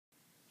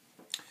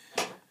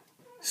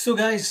So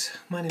guys,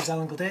 my name is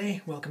Alan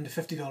Gilday, welcome to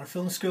 $50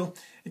 Film School.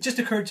 It just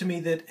occurred to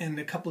me that in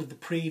a couple of the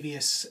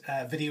previous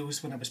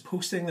videos when I was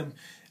posting them,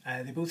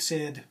 they both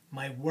said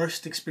my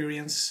worst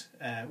experience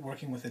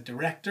working with a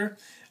director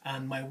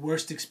and my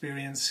worst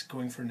experience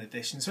going for an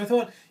audition. So I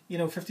thought, you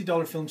know,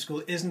 $50 Film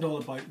School isn't all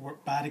about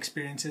bad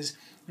experiences,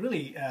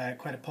 really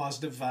quite a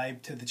positive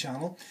vibe to the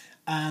channel.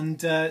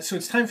 And so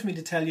it's time for me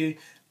to tell you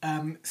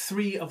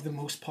three of the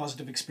most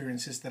positive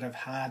experiences that I've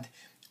had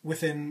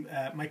within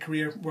my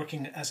career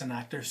working as an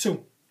actor.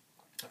 So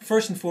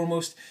first and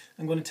foremost,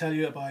 I'm going to tell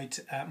you about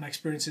my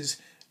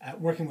experiences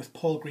working with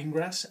Paul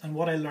Greengrass and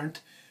what I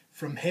learnt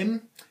from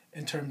him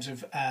in terms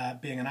of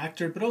being an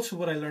actor, but also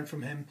what I learned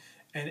from him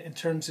in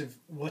terms of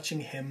watching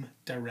him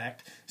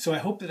direct. So I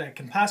hope that I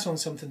can pass on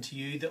something to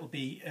you that will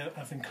be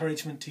of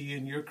encouragement to you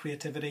in your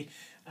creativity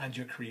and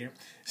your career.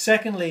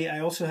 Secondly, I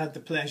also had the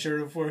pleasure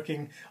of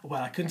working,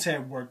 well, I couldn't say I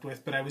worked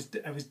with, but I was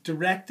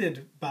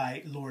directed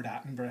by Lord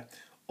Attenborough,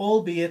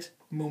 albeit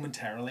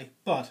momentarily.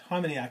 But how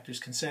many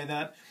actors can say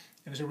that?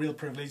 It was a real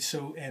privilege.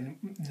 So in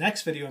the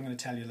next video I'm going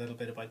to tell you a little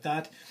bit about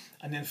that.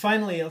 And then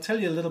finally I'll tell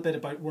you a little bit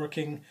about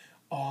working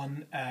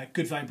on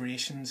Good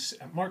Vibrations,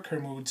 Mark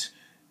Kermode's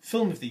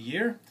film of the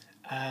year,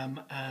 and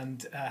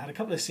had a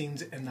couple of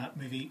scenes in that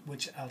movie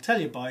which I'll tell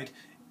you about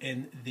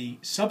in the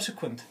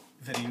subsequent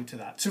video to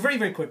that. So very,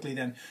 very quickly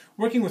then,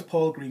 working with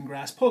Paul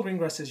Greengrass. Paul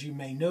Greengrass, as you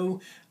may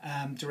know,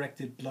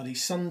 directed Bloody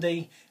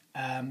Sunday,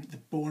 The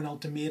Bourne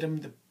Ultimatum,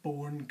 The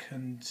Bourne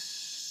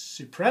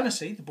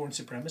Supremacy, and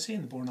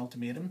The Bourne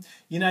Ultimatum,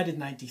 United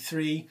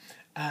 93,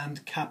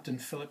 and Captain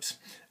Phillips.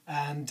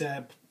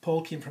 And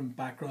Paul came from a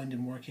background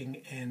in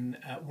working in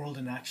world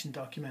in action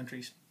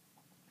documentaries.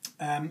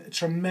 A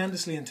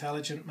tremendously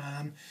intelligent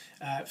man,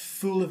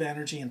 full of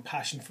energy and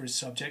passion for his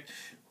subject.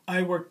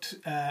 I worked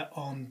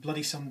on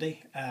Bloody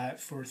Sunday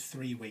for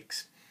 3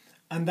 weeks,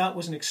 and that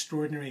was an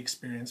extraordinary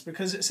experience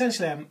because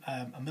essentially I'm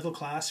a middle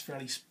class,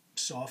 fairly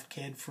soft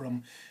kid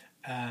from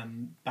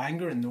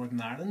Bangor in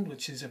Northern Ireland,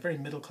 which is a very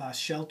middle class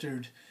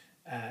sheltered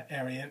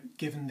area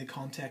given the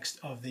context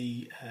of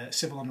the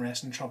civil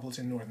unrest and troubles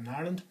in Northern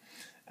Ireland.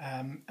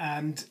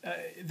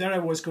 There I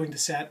was going to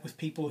set with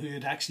people who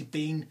had actually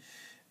been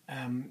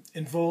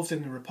involved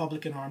in the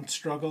Republican armed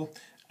struggle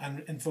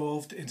and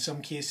involved in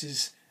some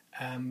cases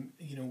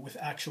you know, with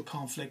actual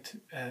conflict,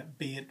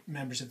 be it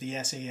members of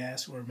the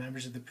SAS or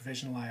members of the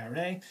Provisional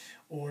IRA,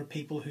 or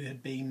people who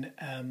had been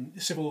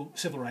civil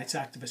rights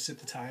activists at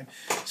the time.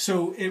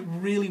 So it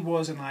really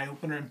was an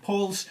eye-opener, and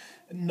Paul's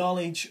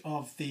knowledge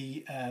of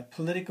the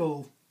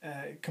political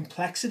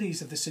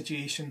complexities of the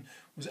situation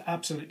was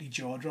absolutely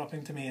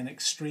jaw-dropping to me and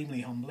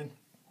extremely humbling.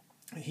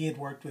 He had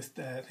worked with,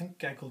 I think,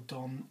 a guy called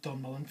Don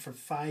Mullen for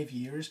 5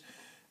 years.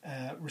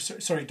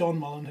 Don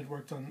Mullen had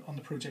worked on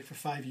the project for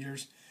 5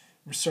 years,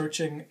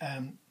 researching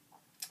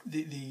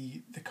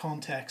the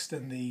context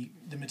and the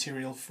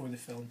material for the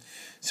film.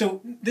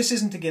 So this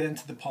isn't to get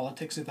into the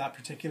politics of that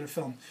particular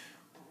film.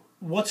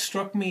 What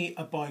struck me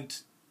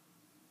about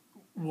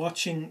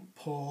watching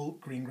Paul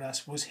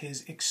Greengrass was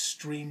his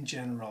extreme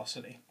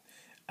generosity.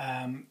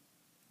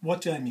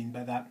 What do I mean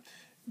by that?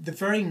 The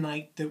very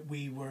night that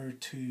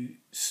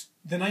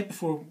the night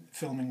before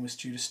filming was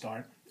due to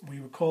start, we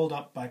were called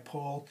up by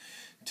Paul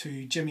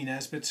to Jimmy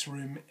Nesbitt's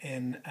room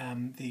in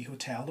the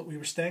hotel that we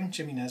were staying.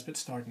 Jimmy Nesbitt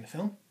starred in the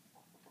film,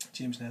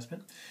 James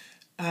Nesbitt.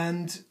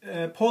 And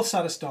Paul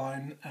sat us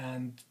down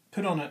and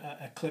put on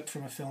a clip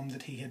from a film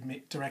that he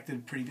had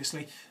directed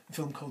previously, a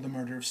film called The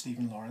Murder of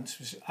Stephen Lawrence,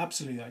 which was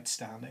absolutely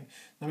outstanding.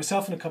 Now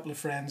myself and a couple of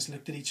friends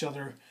looked at each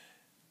other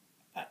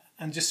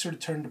and just sort of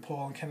turned to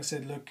Paul and kind of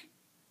said, look,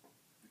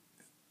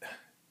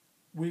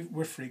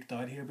 we're freaked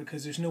out here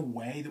because there's no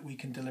way that we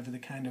can deliver the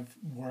kind of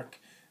work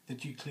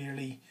that you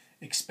clearly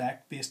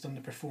expect based on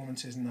the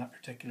performances in that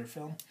particular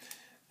film.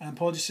 And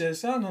Paul just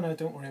says, oh, no,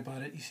 don't worry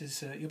about it. He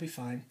says, you'll be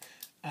fine.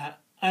 I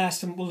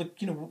asked him, well, look,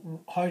 you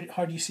know,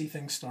 how do you see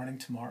things starting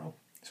tomorrow?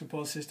 So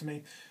Paul says to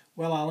me,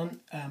 well,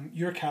 Alan,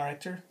 your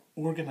character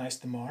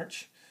organised the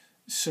march.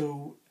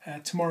 So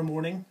tomorrow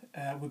morning,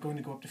 we're going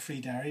to go up to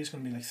Free Derry. There's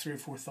going to be like 3,000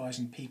 or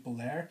 4,000 people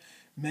there,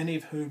 many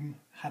of whom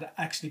had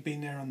actually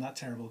been there on that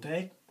terrible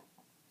day.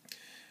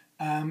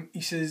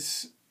 He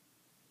says,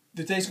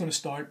 the day's going to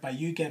start by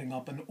you getting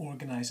up and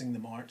organising the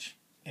march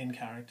in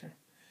character.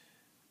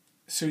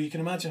 So you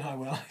can imagine how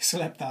well I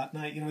slept that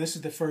night. You know, this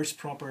is the first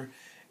proper,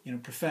 you know,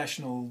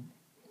 professional,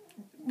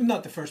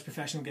 not the first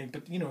professional gig,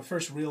 but, you know,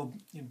 first real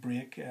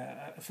break,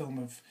 a film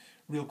of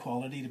real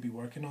quality to be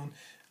working on.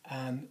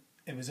 And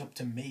it was up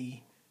to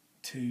me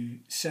to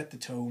set the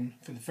tone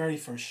for the very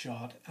first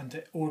shot and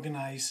to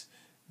organise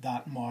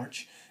that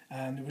march.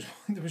 And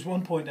there was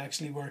one point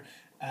actually where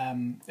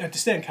to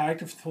stay in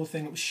character for the whole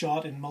thing, it was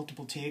shot in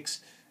multiple takes,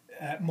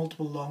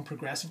 multiple long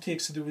progressive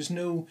takes, so there was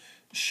no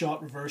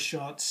shot, reverse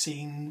shot,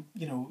 scene,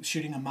 you know,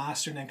 shooting a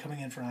master and then coming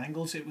in for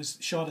angles. It was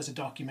shot as a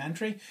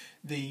documentary.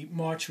 The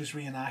march was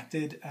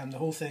reenacted and the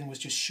whole thing was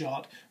just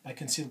shot by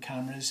concealed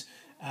cameras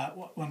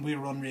when we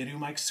were on radio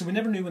mics, so we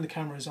never knew when the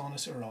camera was on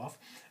us or off.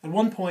 At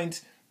one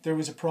point there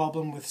was a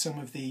problem with some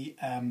of the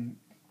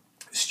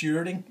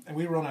stewarding, and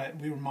we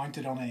were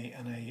mounted on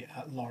a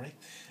lorry,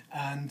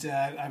 and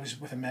I was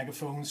with a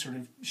megaphone, sort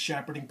of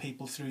shepherding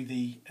people through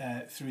the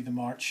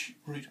march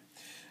route,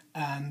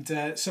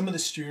 and some of the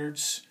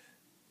stewards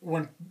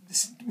weren't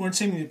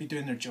seeming to be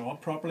doing their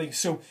job properly.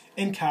 So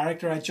in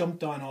character, I jumped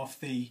down off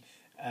the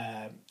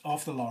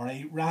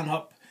lorry, ran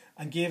up,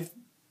 and gave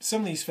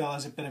some of these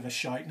fellas a bit of a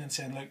shouting and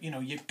saying, look, you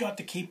know, you've got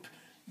to keep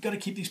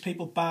these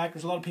people back.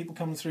 There's a lot of people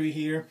coming through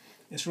here.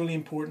 It's really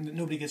important that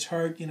nobody gets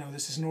hurt. You know,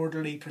 this is an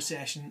orderly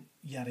procession,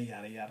 yada,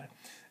 yada, yada.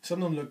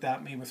 Some of them looked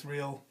at me with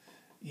real,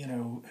 you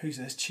know, who's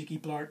this, cheeky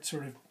blart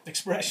sort of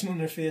expression on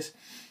their face.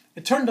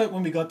 It turned out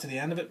when we got to the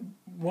end of it,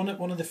 one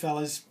of the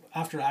fellas,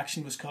 after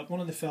action was cut, one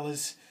of the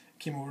fellas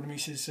came over to me,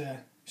 says,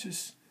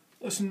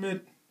 listen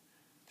mate,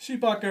 see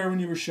back there when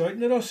you were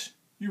shouting at us,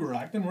 you were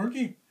acting, weren't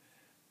you?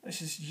 I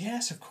says,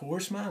 yes, of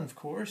course, man, of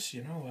course,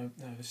 you know,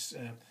 I was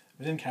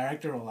in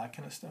character, all that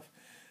kind of stuff.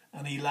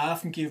 And he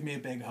laughed and gave me a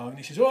big hug, and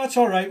he says, oh, that's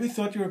all right, we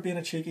thought you were being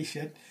a cheeky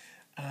shit.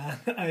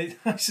 And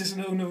I says,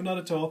 no, not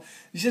at all.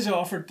 He says he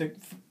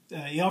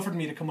offered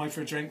me to come out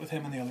for a drink with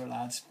him and the other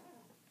lads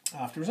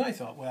afterwards. I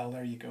thought, well,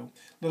 there you go.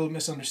 Little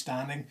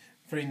misunderstanding,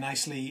 very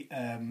nicely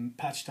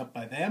patched up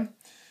by them.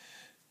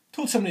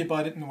 Told somebody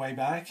about it on the way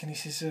back, and he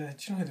says, do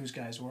you know who those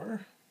guys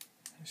were?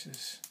 I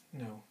says,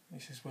 no. He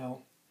says,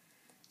 well,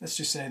 let's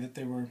just say that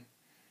they were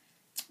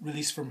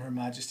released from Her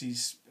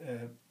Majesty's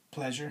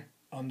pleasure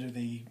under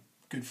the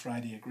Good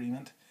Friday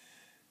Agreement.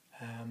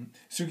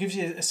 So it gives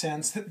you a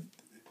sense that,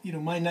 you know,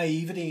 my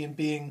naivety in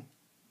being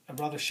a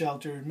rather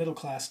sheltered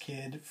middle-class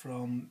kid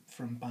from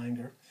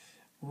Bangor,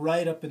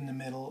 right up in the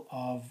middle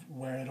of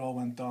where it all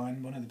went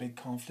down, one of the big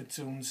conflict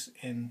zones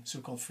in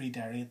so-called Free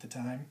Derry at the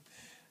time,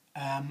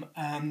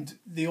 and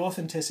the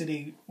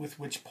authenticity with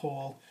which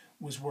Paul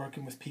was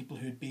working with people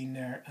who'd been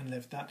there and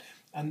lived that,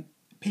 and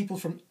people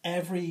from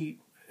every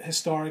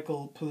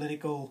historical,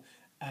 political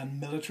and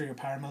military or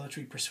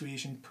paramilitary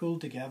persuasion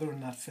pulled together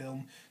in that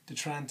film to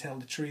try and tell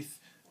the truth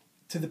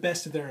to the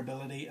best of their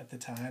ability at the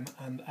time,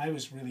 and I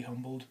was really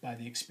humbled by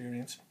the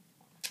experience.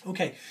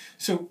 Okay,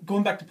 so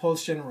going back to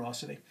Paul's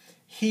generosity,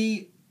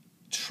 he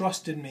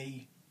trusted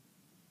me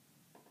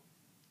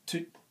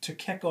to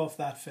kick off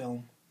that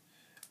film,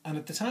 and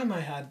at the time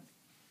I had,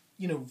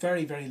 you know,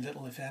 very, very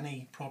little, if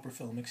any, proper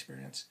film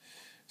experience.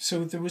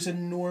 So there was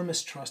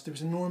enormous trust, there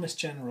was enormous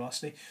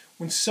generosity.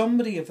 When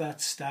somebody of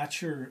that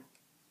stature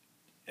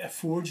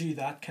affords you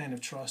that kind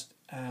of trust,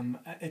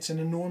 it's an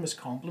enormous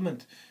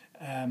compliment,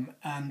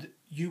 and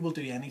you will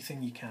do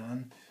anything you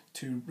can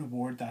to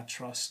reward that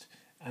trust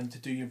and to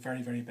do your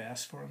very, very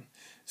best for him.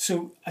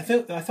 So I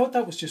thought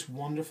that was just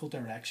wonderful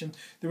direction.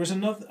 There was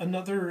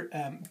another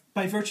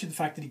by virtue of the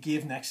fact that he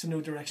gave next to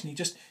no direction,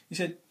 he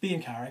said, be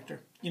in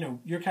character. You know,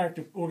 your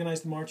character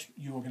organised the march,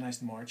 you organised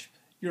the march.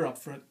 You're up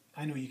for it.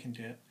 I know you can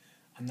do it.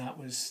 And that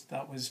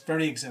was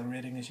very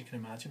exhilarating, as you can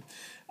imagine.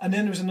 And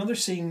then there was another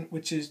scene,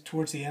 which is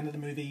towards the end of the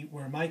movie,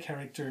 where my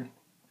character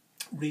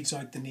reads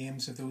out the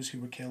names of those who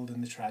were killed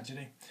in the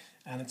tragedy,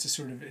 and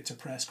it's a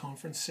press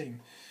conference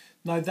scene.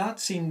 Now that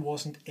scene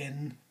wasn't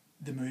in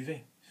the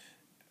movie.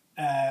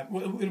 It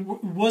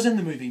was in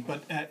the movie,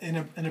 but in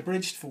an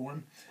abridged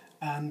form.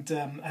 And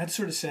I had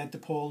sort of said to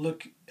Paul,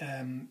 look,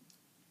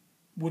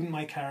 wouldn't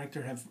my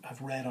character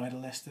have read out a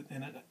list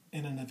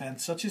in an event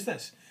such as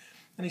this?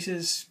 And he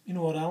says, you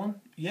know what, Alan?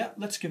 Yeah,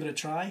 let's give it a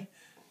try.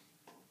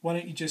 Why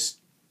don't you just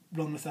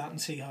run with that and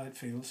see how it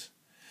feels?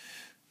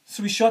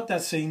 So we shot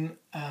that scene,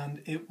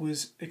 and it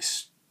was,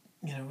 it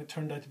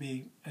turned out to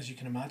be, as you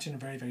can imagine, a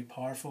very, very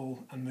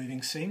powerful and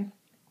moving scene.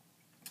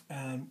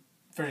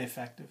 Very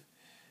effective.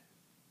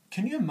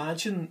 Can you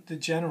imagine the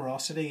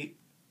generosity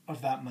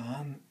of that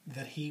man,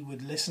 that he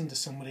would listen to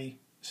somebody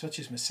such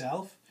as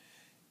myself,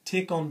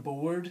 take on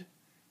board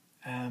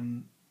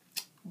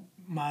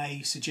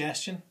my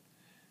suggestion,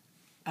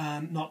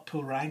 and not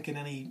pull rank in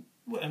any.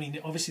 I mean,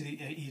 obviously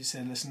he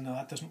said, listen, no,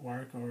 that doesn't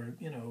work, or,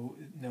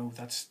 no,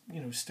 that's,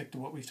 stick to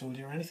what we've told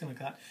you, or anything like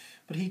that.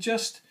 But he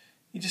just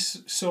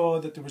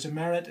saw that there was a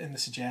merit in the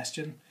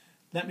suggestion,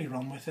 let me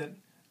run with it,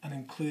 and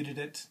included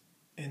it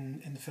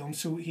in the film.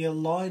 So he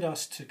allowed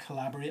us to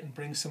collaborate and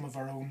bring some of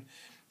our own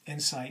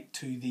insight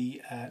to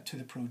the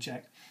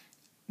project.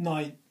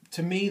 Now,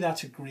 to me,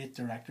 that's a great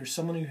director,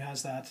 someone who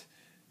has that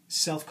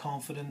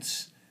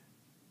self-confidence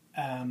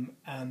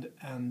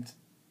and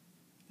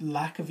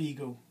lack of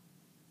ego.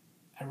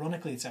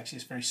 Ironically, it's actually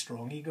a very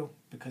strong ego,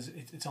 because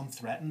it's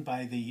unthreatened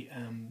by the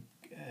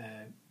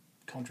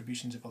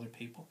contributions of other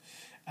people.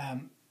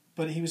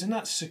 But he was in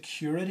that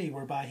security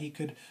whereby he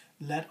could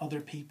let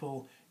other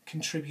people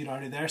contribute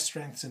out of their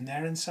strengths and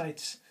their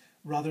insights,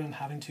 rather than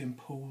having to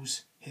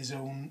impose his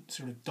own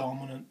sort of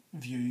dominant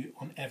view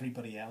on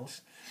everybody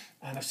else.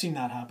 And I've seen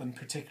that happen,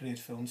 particularly at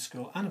film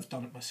school, and I've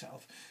done it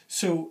myself.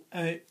 So,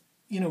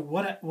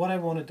 what I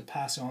wanted to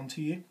pass on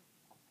to you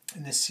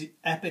in this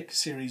epic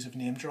series of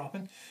name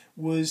dropping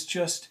was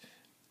just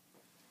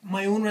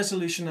my own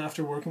resolution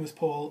after working with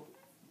Paul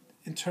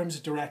in terms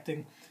of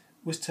directing,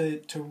 was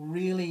to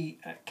really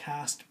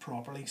cast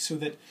properly, so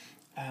that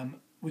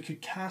we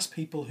could cast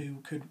people who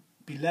could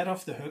be let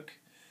off the hook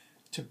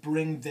to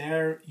bring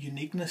their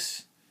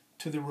uniqueness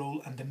to the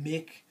role and to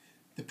make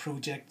the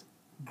project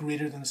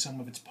greater than the sum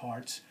of its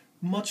parts.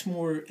 Much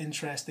more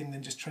interesting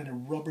than just trying to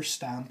rubber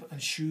stamp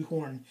and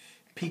shoehorn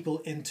people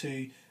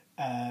into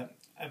a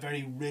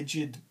very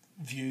rigid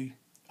view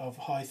of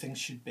how things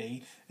should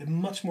be. And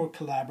much more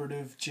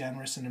collaborative,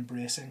 generous and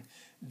embracing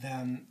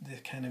than the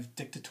kind of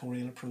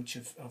dictatorial approach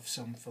of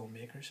some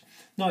filmmakers.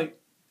 Now,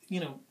 you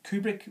know,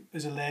 Kubrick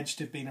is alleged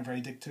to have been a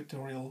very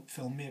dictatorial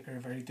filmmaker,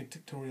 a very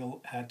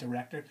dictatorial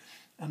director,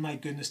 and my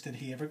goodness, did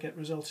he ever get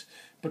results.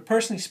 But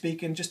personally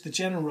speaking, just the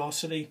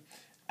generosity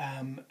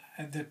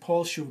that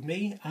Paul showed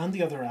me and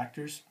the other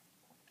actors,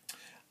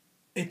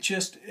 it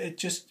just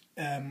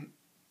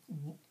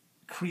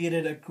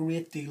created a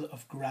great deal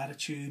of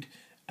gratitude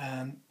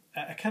and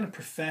a kind of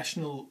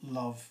professional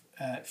love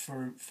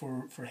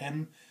for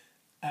him.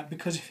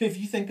 Because if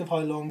you think of how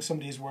long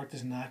somebody has worked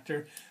as an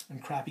actor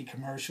and crappy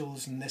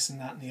commercials and this and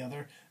that and the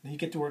other, and you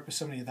get to work with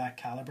somebody of that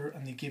caliber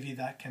and they give you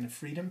that kind of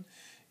freedom,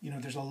 you know,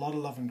 there's a lot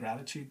of love and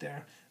gratitude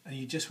there, and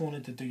you just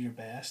wanted to do your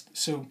best.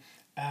 So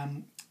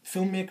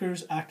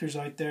filmmakers, actors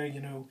out there,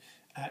 you know,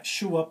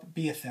 show up,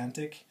 be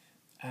authentic,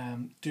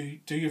 do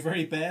your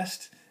very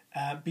best.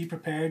 Be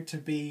prepared to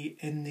be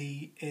in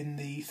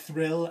the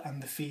thrill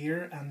and the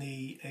fear and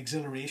the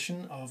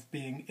exhilaration of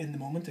being in the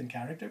moment in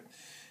character.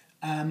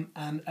 And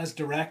as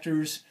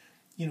directors,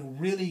 you know,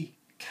 really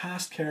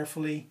cast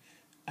carefully,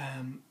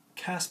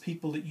 cast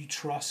people that you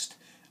trust,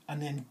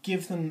 and then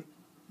give them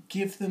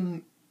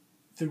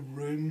the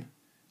room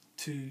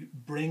to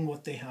bring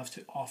what they have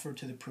to offer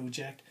to the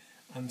project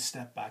and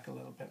step back a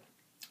little bit.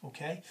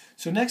 Okay,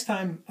 so next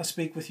time I'll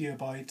speak with you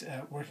about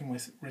working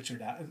with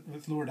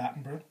Lord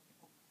Attenborough.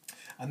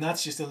 And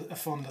that's just a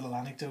fun little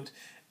anecdote,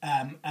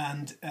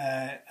 and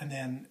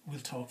then we'll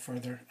talk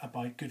further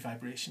about Good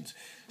Vibrations.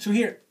 So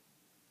here,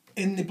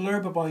 in the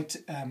blurb about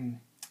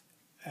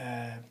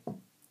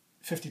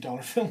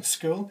 $50 Film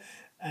School,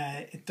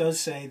 it does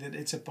say that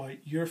it's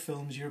about your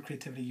films, your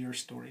creativity, your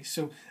stories.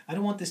 So I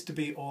don't want this to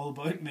be all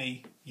about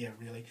me. Yeah,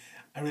 really.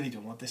 I really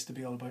don't want this to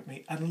be all about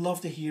me. I'd love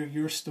to hear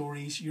your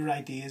stories, your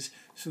ideas.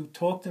 So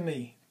talk to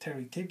me,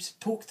 Terry Tibbs.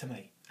 Talk to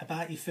me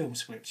about your film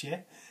scripts,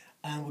 yeah?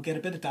 And we'll get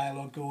a bit of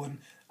dialogue going.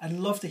 I'd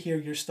love to hear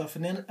your stuff,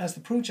 and then as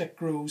the project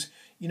grows,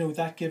 you know,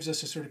 that gives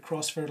us a sort of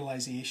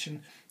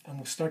cross-fertilization, and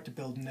we'll start to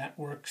build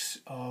networks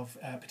of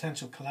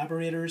potential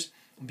collaborators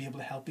and be able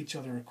to help each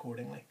other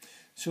accordingly.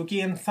 So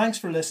again, thanks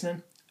for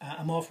listening.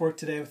 I'm off work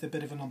today with a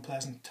bit of an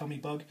unpleasant tummy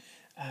bug,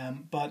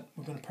 but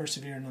we're going to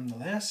persevere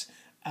nonetheless,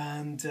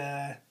 and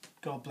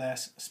God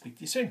bless. Speak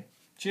to you soon.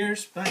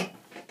 Cheers. Bye.